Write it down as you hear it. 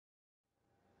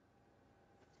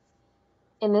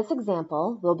In this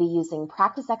example, we'll be using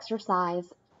practice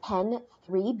exercise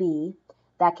 10.3b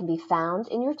that can be found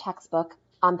in your textbook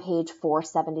on page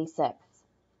 476.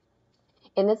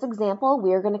 In this example,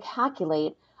 we are going to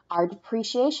calculate our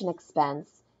depreciation expense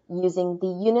using the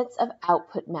units of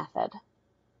output method.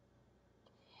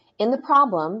 In the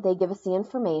problem, they give us the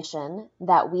information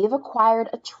that we have acquired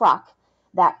a truck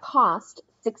that cost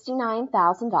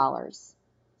 $69,000.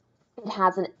 It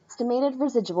has an estimated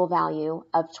residual value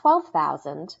of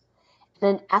 $12,000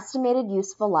 and an estimated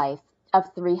useful life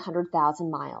of 300,000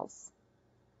 miles.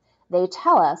 They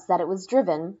tell us that it was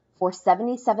driven for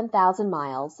 77,000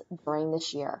 miles during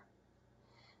this year.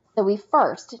 So we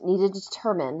first need to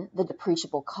determine the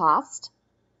depreciable cost,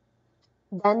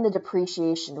 then the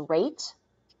depreciation rate,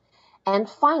 and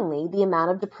finally the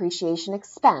amount of depreciation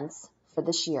expense for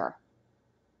this year.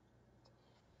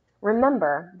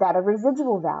 Remember that a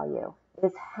residual value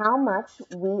is how much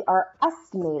we are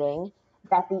estimating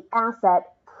that the asset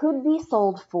could be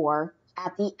sold for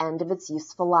at the end of its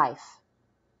useful life.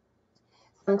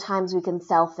 Sometimes we can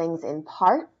sell things in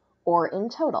part or in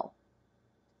total.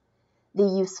 The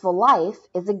useful life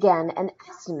is again an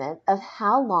estimate of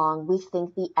how long we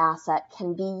think the asset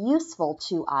can be useful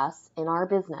to us in our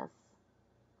business.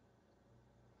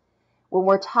 When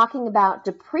we're talking about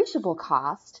depreciable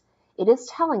cost, it is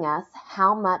telling us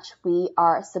how much we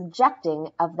are subjecting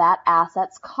of that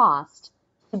asset's cost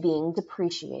to being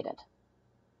depreciated.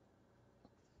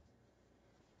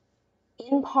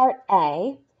 In Part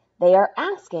A, they are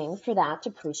asking for that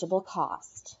depreciable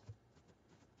cost.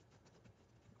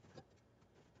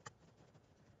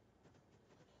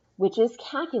 Which is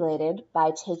calculated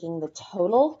by taking the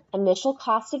total initial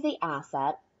cost of the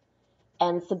asset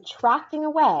and subtracting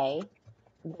away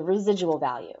the residual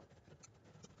value.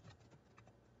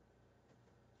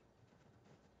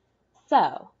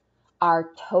 So, our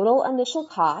total initial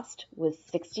cost was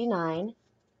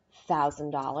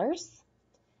 $69,000,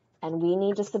 and we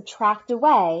need to subtract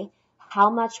away how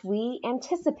much we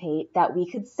anticipate that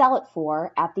we could sell it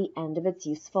for at the end of its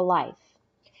useful life.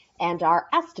 And our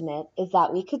estimate is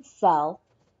that we could sell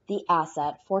the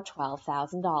asset for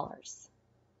 $12,000.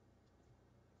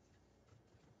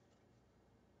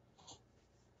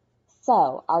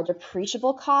 So our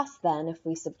depreciable cost then, if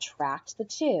we subtract the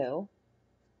two,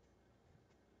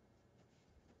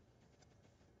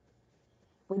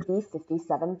 would be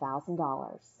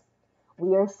 $57,000.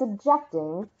 We are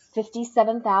subjecting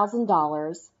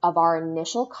 $57,000 of our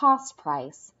initial cost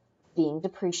price being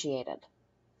depreciated.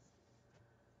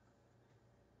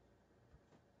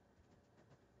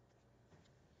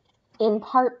 In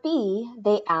Part B,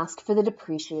 they asked for the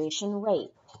depreciation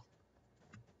rate.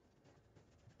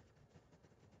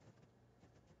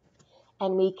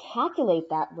 And we calculate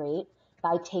that rate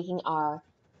by taking our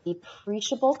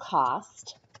depreciable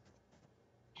cost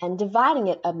and dividing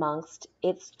it amongst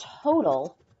its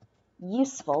total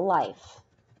useful life.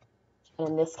 And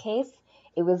in this case,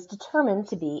 it was determined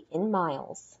to be in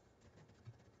miles.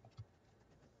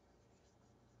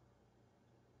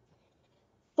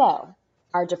 So,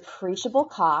 our depreciable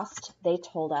cost, they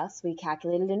told us, we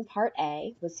calculated in Part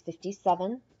A, was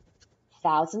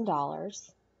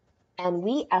 $57,000. And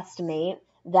we estimate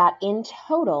that in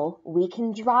total, we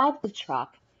can drive the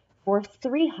truck for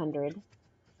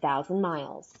 300,000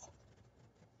 miles.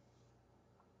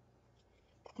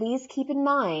 Please keep in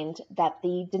mind that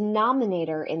the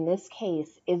denominator in this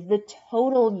case is the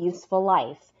total useful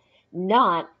life,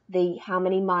 not the how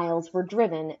many miles were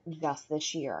driven just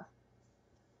this year.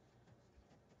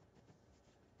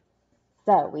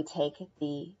 So we take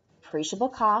the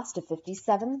depreciable cost of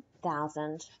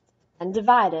 $57,000 and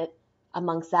divide it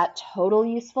amongst that total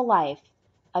useful life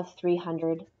of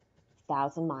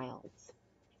 300,000 miles.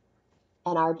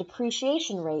 And our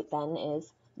depreciation rate then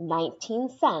is 19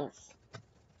 cents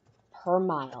per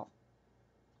mile.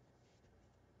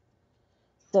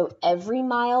 So every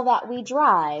mile that we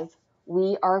drive,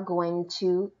 we are going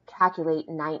to calculate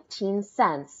 19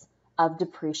 cents of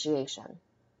depreciation.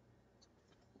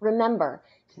 Remember,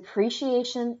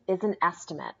 depreciation is an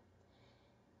estimate.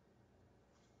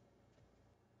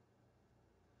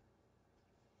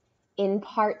 In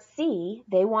Part C,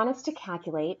 they want us to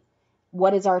calculate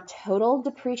what is our total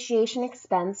depreciation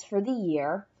expense for the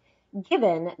year,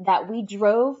 given that we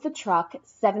drove the truck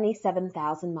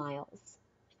 77,000 miles.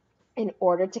 In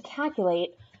order to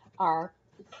calculate our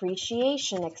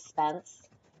depreciation expense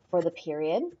for the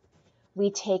period,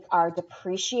 we take our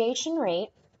depreciation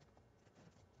rate,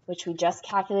 which we just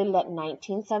calculated at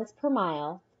 19 cents per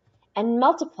mile, and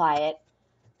multiply it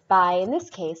by, in this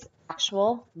case,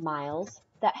 actual miles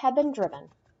that have been driven.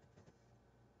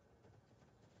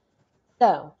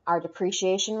 So our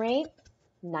depreciation rate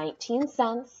 19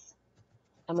 cents,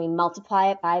 and we multiply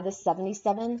it by the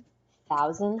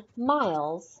 77,000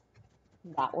 miles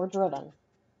that were driven.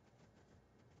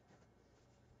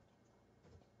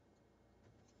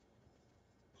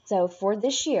 So for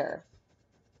this year,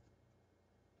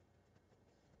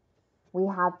 we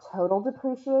have total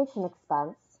depreciation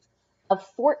expense of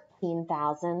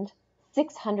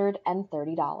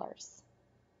 $14,630.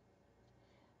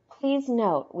 Please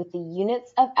note, with the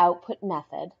units of output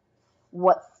method,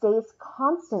 what stays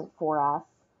constant for us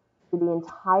through the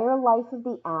entire life of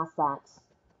the asset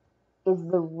is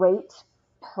the rate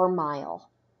per mile.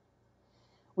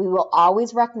 We will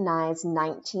always recognize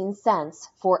 19 cents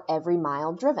for every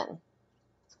mile driven.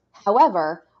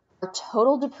 However, our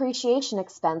total depreciation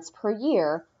expense per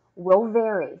year will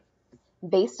vary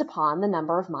based upon the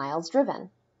number of miles driven.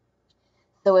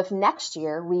 So if next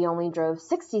year we only drove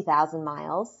 60,000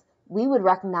 miles, we would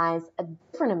recognize a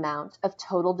different amount of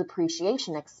total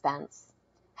depreciation expense.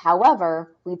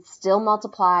 However, we'd still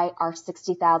multiply our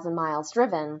 60,000 miles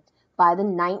driven by the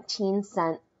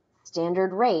 19-cent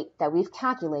standard rate that we've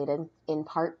calculated in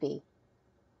Part B.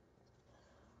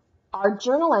 Our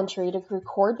journal entry to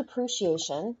record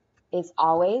depreciation is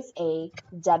always a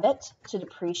debit to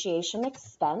depreciation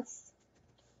expense.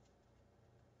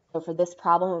 So for this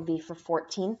problem, it would be for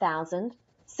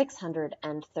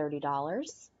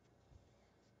 $14,630,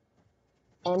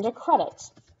 and a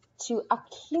credit to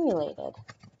accumulated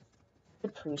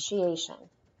depreciation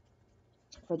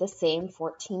for the same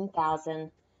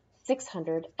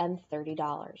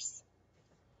 $14,630.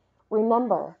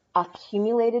 Remember,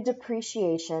 accumulated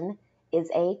depreciation is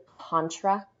a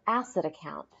contra asset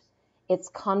account. It's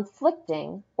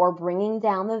conflicting or bringing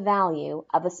down the value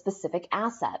of a specific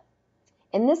asset.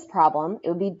 In this problem, it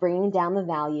would be bringing down the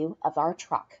value of our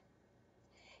truck.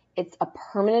 It's a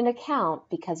permanent account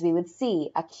because we would see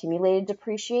accumulated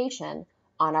depreciation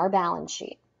on our balance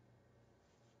sheet.